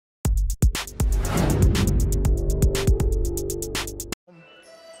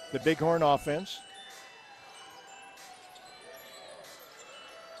the Bighorn offense.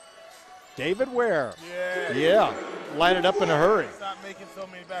 David Ware. Yeah. Light it up in a hurry. Stop making so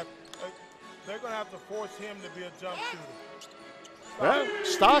many bad. They're going to have to force him to be a jump shooter. Well,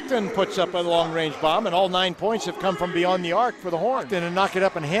 Stockton puts up a long-range bomb, and all 9 points have come from beyond the arc for the Horns. And knock it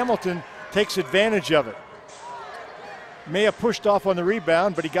up, and Hamilton takes advantage of it. May have pushed off on the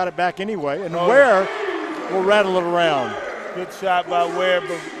rebound, but he got it back anyway. And Ware will rattle it around. Good shot by Ware,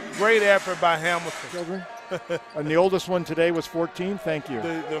 but great effort by Hamilton. Children. And the oldest one today was 14. Thank you.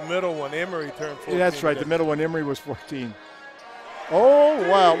 The middle one, Emery, turned 14. Yeah, that's right. The middle one, Emery, was 14. Oh,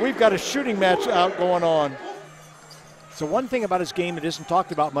 wow. We've got a shooting match out going on. So one thing about his game that isn't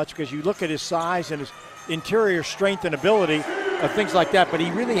talked about much, because you look at his size and his interior strength and ability, things like that, but he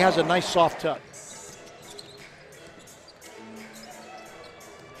really has a nice soft touch.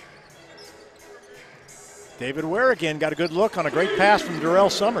 David Ware again got a good look on a great pass from Darrell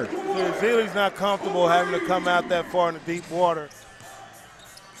Summers. So Zeeley's not comfortable having to come out that far in the deep water.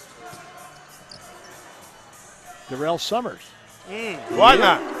 Darrell Summers. Why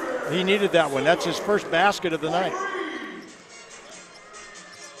not? He needed that one. That's his first basket of the night.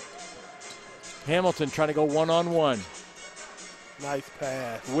 Hamilton trying to go one-on-one. Nice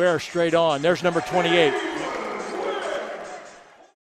pass. Ware straight on. There's number 28.